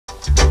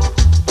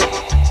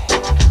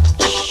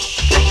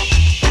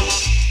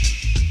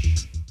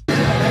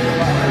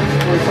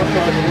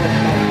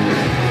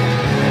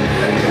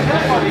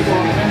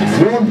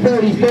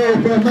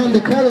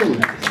Amanda Kelly.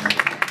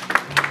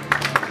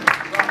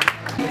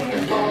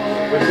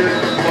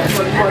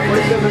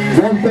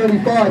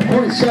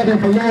 135.7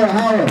 for Laura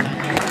Howarth.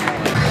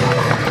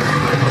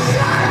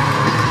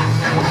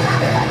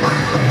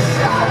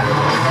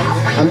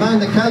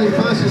 Amanda Kelly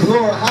versus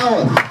Laura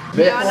Howarth.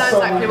 Yeah, I know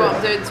exactly what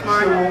I'm doing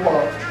tomorrow.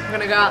 I'm going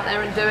to go out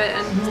there and do it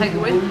and take the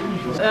win.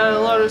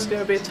 Laura's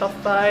going to be a tough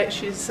fight.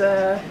 She's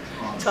a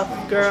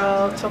tough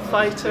girl, tough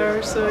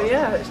fighter, so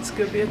yeah, it's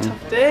going to be a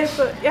tough day,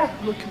 but yeah,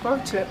 looking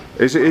forward to it.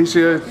 Is it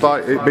easier,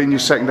 like it being your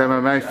second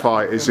MMA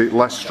fight, is it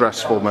less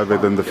stressful maybe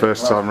than the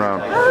first time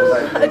round?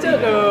 I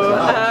don't know,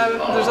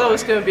 there's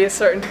always going to be a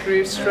certain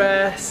degree of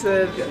stress,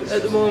 and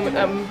at the moment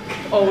I'm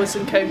always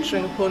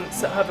encountering opponents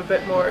that have a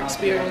bit more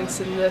experience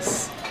in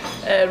this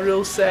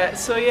rule set,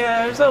 so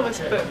yeah, there's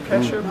always a bit of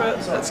pressure, but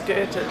that's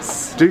good.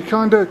 Do you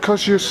kind of,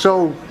 because you're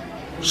so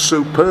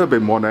superb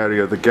in one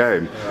area of the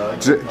game,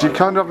 do you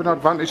kind of have an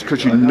advantage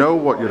because you know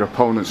what your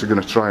opponents are going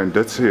to try and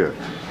do to you?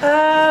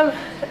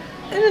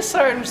 In a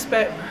certain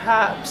respect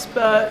perhaps,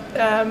 but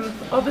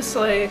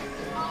obviously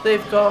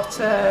they've got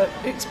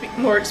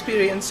more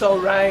experience all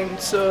round,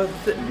 so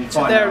to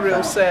their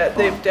rule set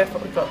they've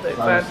definitely got the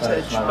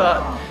advantage,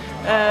 but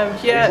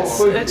yeah,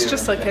 it's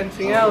just like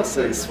anything else,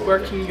 it's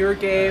working your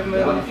game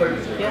and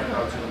yeah,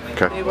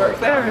 they work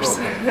theirs.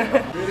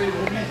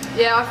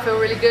 Yeah, I feel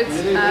really good,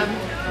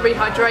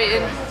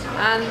 rehydrating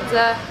and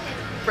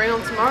bring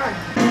on tomorrow.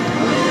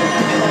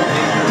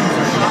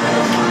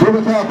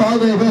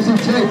 Balde versus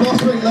Tait,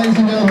 Bostwick, ladies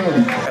and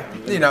gentlemen.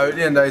 You know, at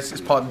the end of the day, it's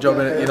part of the job,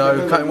 innit? You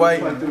know, cutting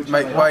weight,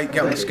 make weight,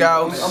 get on the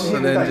scales,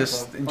 and then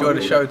just enjoy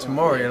the show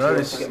tomorrow. You know,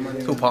 it's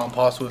all part and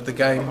parcel of the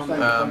game.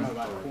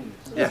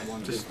 Yeah,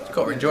 just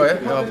got to enjoy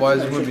it.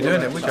 Otherwise, we wouldn't be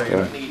doing it, would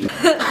you?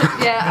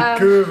 Yeah,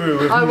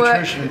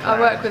 I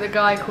work with a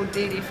guy called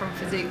Didi from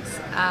Physiques,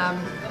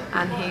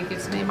 and he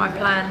gives me my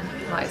plan,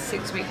 like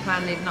 6-week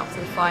plan leading up to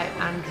the fight,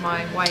 and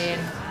my weigh-in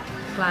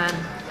plan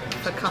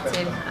for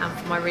cutting and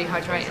for my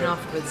rehydrating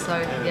afterwards, so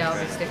yeah, I'll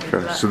be sticking to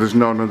that. So there's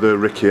none of the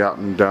Ricky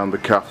Hatton down the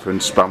calf and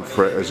spam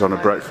fritters on a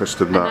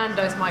breakfast and that?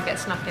 Nando's might get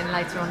snuck in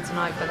later on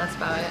tonight, but that's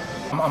about it.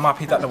 I'm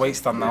happy that the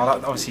weight's done now,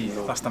 obviously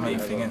that's the main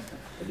thing. And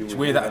it's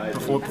weird that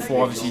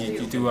before obviously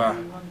you do a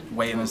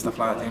weigh-in and stuff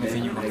like that, the only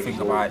thing you can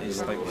think about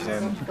is like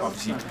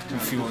obviously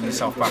fueling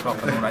yourself back up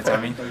and all that, I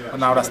mean. But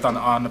now that's done,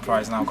 I earn the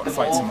prize now, I've got to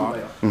fight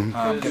tomorrow,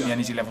 get the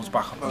energy levels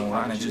back up and all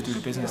that, and then just do the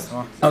business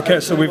tomorrow. Okay,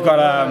 so we've got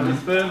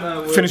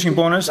a finishing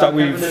bonus that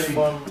we've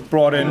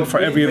brought in for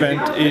every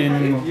event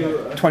in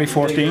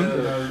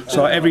 2014.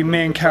 So every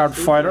main card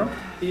fighter,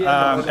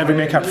 every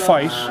main card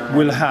fight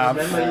will have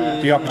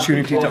the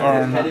opportunity to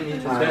earn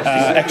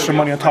extra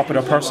money on top of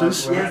their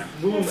purses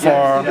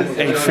for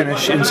a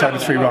finish inside the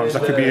 3 rounds.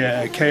 That could be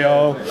a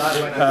KO,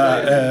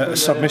 a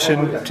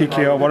submission,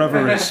 TKO,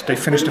 whatever it is. They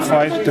finish the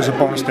fight, there's a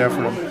bonus there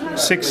for them.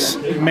 6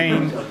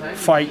 main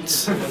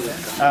fights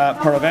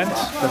per event,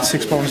 that's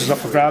 6 bonuses up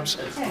for grabs,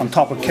 on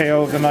top of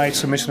KO of the night,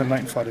 submission of the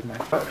night, and fight of the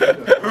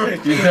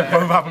night. You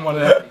both having one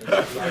of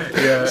them.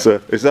 Yeah.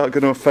 So is that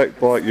going to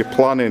affect like your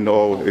planning,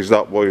 or is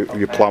that what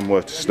your plan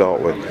were to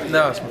start with?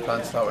 No, it's my plan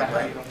to start with,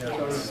 mate.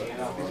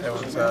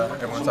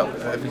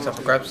 Everything's up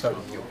for grabs, so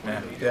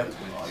yeah.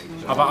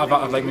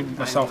 I've like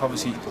myself,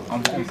 obviously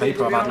on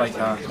paper, I've had like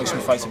most of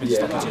my fights have been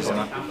stoppages and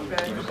that,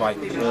 either by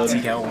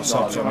TKO or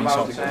subs, you know what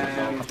I mean? So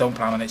I don't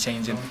plan on it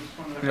changing.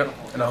 Yep,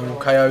 and I'm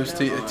KOs,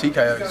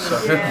 TKOs, so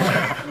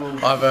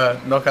I've a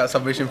knockout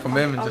submission from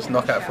him and just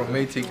knockout from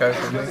me, TKO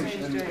from me.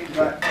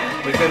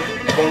 We're good.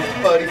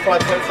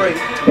 135.3.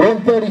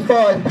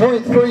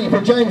 135.3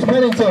 for James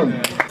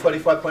Pennington.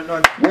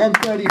 25.9.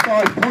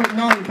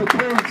 135.9 for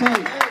Cory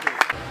Tait.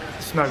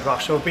 It's no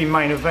rush, I've been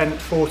main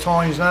event 4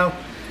 times now.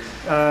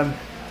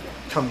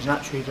 Comes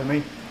naturally to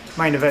me.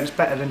 Main event's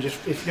better than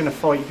just, if you're going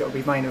to fight, you've got to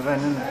be main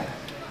event, isn't it?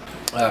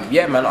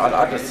 Yeah, man,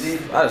 I just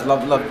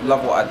love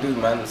what I do,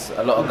 man.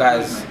 A lot of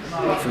guys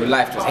through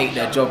life just hate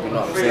their job, you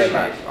know what I'm saying?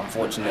 Like, I'm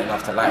fortunate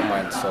enough to like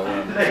mine, so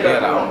yeah,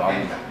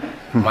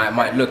 like,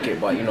 might look it,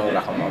 but you know,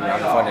 like I'm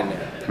having fun in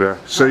it. Yeah.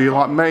 So you're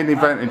like main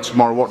eventing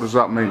tomorrow. What does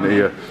that mean to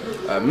you?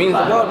 Means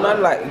the world,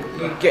 man. Like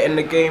you get in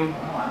the game,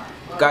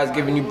 guys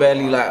giving you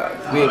barely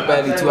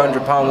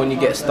 £200 when you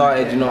get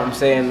started. You know what I'm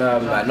saying?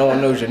 Like no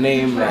one knows your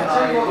name, like,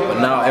 but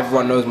now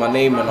everyone knows my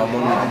name, and I'm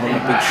on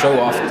a big show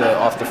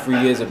after 3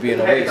 years of being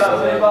away.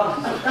 So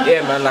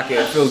yeah, man, like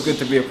it feels good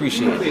to be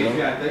appreciated. You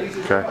know?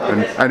 Okay.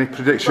 And any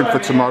prediction for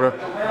tomorrow?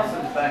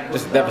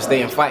 Just a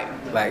devastating fight,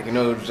 like you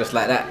know, just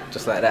like that.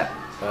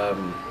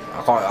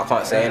 I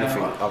can't say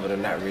anything other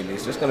than that really.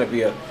 It's just gonna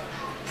be a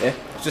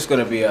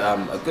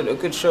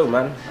good show,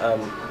 man.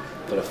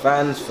 For the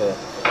fans, for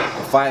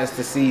fighters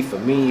to see, for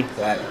me,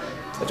 like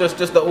just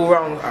the all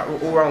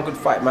round good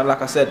fight, man.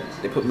 Like I said,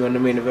 they put me on the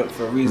main event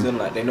for a reason.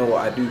 Like they know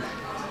what I do.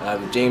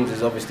 James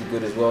is obviously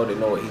good as well. They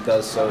know what he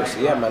does. So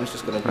yeah, man, it's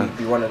just gonna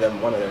be one of them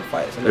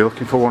fights. Are you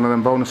looking for one of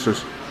them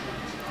bonuses?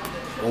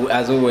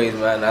 As always,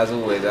 man. As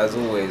always.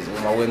 All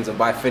my wins are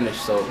by finish.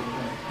 So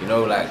you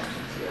know, like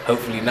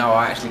hopefully now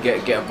I actually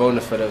get a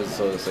bonus for those.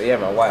 So yeah,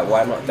 man.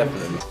 Why not?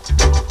 Definitely.